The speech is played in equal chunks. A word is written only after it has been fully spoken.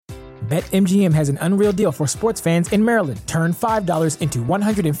BetMGM has an unreal deal for sports fans in Maryland. Turn $5 into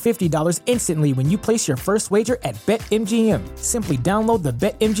 $150 instantly when you place your first wager at BetMGM. Simply download the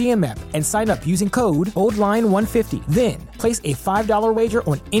BetMGM app and sign up using code OldLine150. Then, place a $5 wager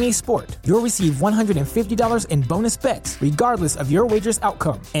on any sport. You'll receive $150 in bonus bets, regardless of your wager's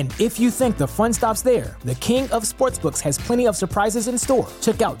outcome. And if you think the fun stops there, the king of sportsbooks has plenty of surprises in store.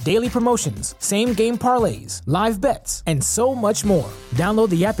 Check out daily promotions, same-game parlays, live bets, and so much more. Download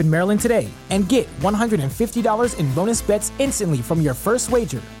the app in Maryland today and get $150 in bonus bets instantly from your first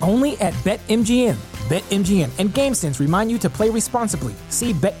wager. Only at BetMGM. BetMGM and GameSense remind you to play responsibly.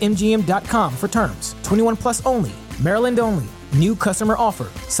 See BetMGM.com for terms. 21 plus only. Maryland only. New customer offer.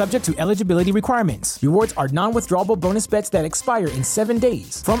 Subject to eligibility requirements. Rewards are non-withdrawable bonus bets that expire in 7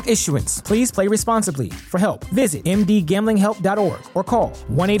 days. From issuance, please play responsibly. For help, visit mdgamblinghelp.org or call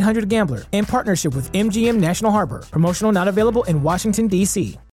 1-800-GAMBLER in partnership with MGM National Harbor. Promotional not available in Washington,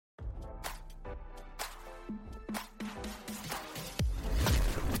 D.C.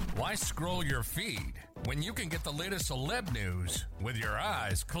 Why scroll your feed when you can get the latest celeb news with your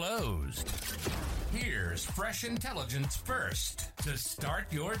eyes closed? Here's fresh intelligence first to start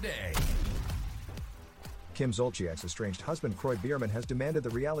your day. Kim Zolciak's estranged husband Kroy has demanded the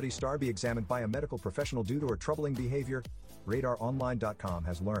reality star be examined by a medical professional due to her troubling behavior, RadarOnline.com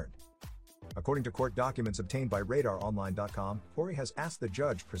has learned. According to court documents obtained by RadarOnline.com, Kroy has asked the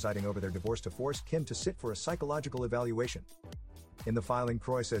judge presiding over their divorce to force Kim to sit for a psychological evaluation. In the filing,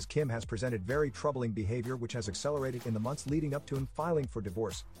 Kroy says Kim has presented very troubling behavior which has accelerated in the months leading up to him filing for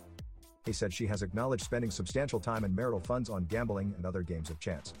divorce. He said she has acknowledged spending substantial time and marital funds on gambling and other games of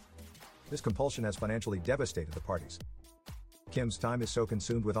chance. This compulsion has financially devastated the parties. Kim's time is so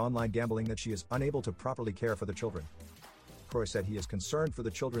consumed with online gambling that she is unable to properly care for the children. Kroy said he is concerned for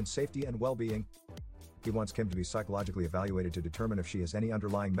the children's safety and well-being. He wants Kim to be psychologically evaluated to determine if she has any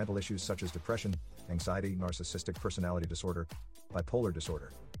underlying mental issues such as depression, anxiety, narcissistic personality disorder, bipolar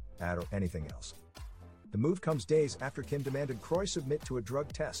disorder, or anything else. The move comes days after Kim demanded Kroy submit to a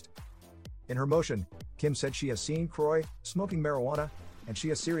drug test. In her motion, Kim said she has seen Kroy smoking marijuana, and she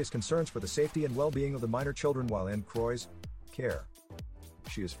has serious concerns for the safety and well-being of the minor children while in Kroy's care.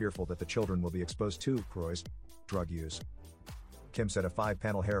 She is fearful that the children will be exposed to Kroy's drug use. Kim said a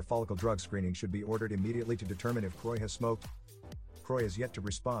 5-panel hair follicle drug screening should be ordered immediately to determine if Kroy has smoked. Kroy has yet to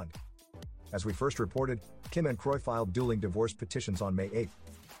respond. As we first reported, Kim and Kroy filed dueling divorce petitions on May 8.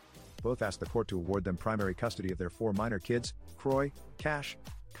 Both asked the court to award them primary custody of their 4 minor kids, Kroy, Cash,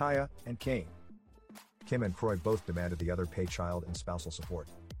 Kaya, and Kane. Kim and Kroy both demanded the other pay child and spousal support.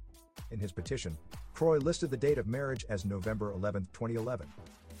 In his petition, Kroy listed the date of marriage as November 11, 2011.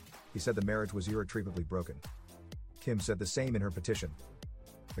 He said the marriage was irretrievably broken. Kim said the same in her petition.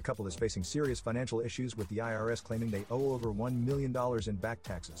 The couple is facing serious financial issues with the IRS claiming they owe over $1 million in back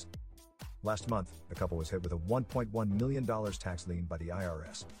taxes. Last month, the couple was hit with a $1.1 million tax lien by the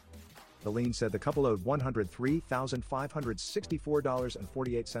IRS. The lien said the couple owed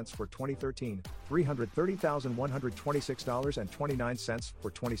 $103,564.48 for 2013, $330,126.29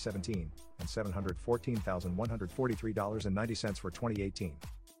 for 2017, and $714,143.90 for 2018.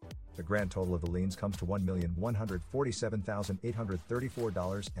 The grand total of the liens comes to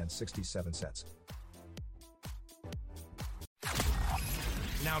 $1,147,834.67.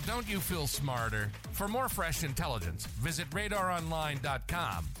 Now, don't you feel smarter? For more fresh intelligence, visit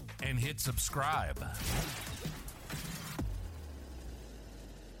RadarOnline.com and hit subscribe.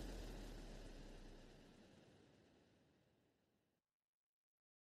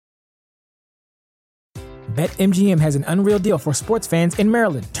 BetMGM has an unreal deal for sports fans in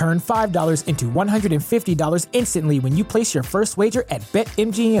Maryland. Turn $5 into $150 instantly when you place your first wager at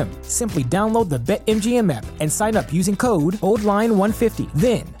BetMGM. Simply download the BetMGM app and sign up using code OldLine150.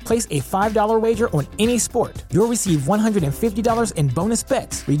 Then, place a $5 wager on any sport. You'll receive $150 in bonus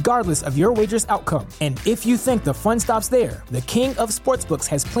bets, regardless of your wager's outcome. And if you think the fun stops there, the king of sportsbooks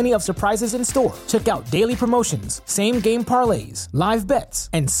has plenty of surprises in store. Check out daily promotions, same-game parlays, live bets,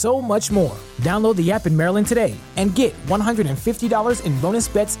 and so much more. Download the app in Maryland today and get $150 in bonus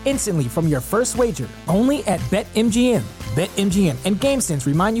bets instantly from your first wager. Only at BetMGM. BetMGM and GameSense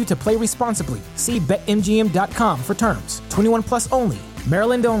remind you to play responsibly. See BetMGM.com for terms. 21 plus only.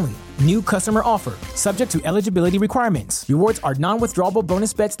 Maryland only. New customer offer. Subject to eligibility requirements. Rewards are non-withdrawable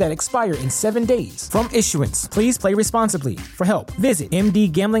bonus bets that expire in 7 days. From issuance, please play responsibly. For help, visit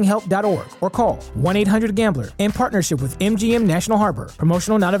mdgamblinghelp.org or call 1-800-GAMBLER in partnership with MGM National Harbor.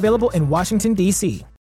 Promotional not available in Washington, D.C.